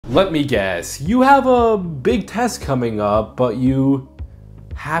Let me guess, you have a big test coming up, but you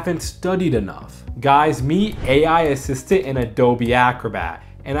haven't studied enough. Guys, meet AI Assistant in Adobe Acrobat,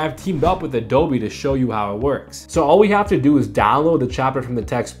 and I've teamed up with Adobe to show you how it works. So all we have to do is download the chapter from the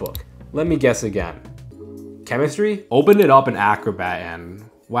textbook. Let me guess again. Chemistry? Open it up in Acrobat and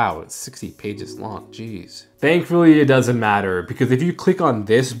wow, it's 60 pages long, jeez. Thankfully, it doesn't matter because if you click on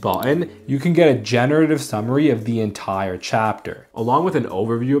this button, you can get a generative summary of the entire chapter. Along with an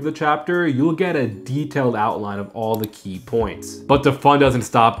overview of the chapter, you'll get a detailed outline of all the key points. But the fun doesn't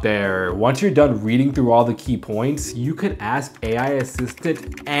stop there. Once you're done reading through all the key points, you can ask AI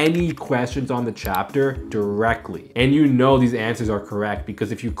Assistant any questions on the chapter directly. And you know these answers are correct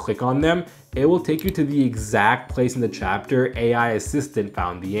because if you click on them, it will take you to the exact place in the chapter AI Assistant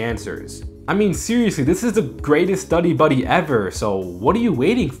found the answers. I mean, seriously, this is the greatest study buddy ever, so what are you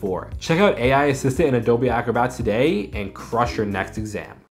waiting for? Check out AI Assistant in Adobe Acrobat today and crush your next exam.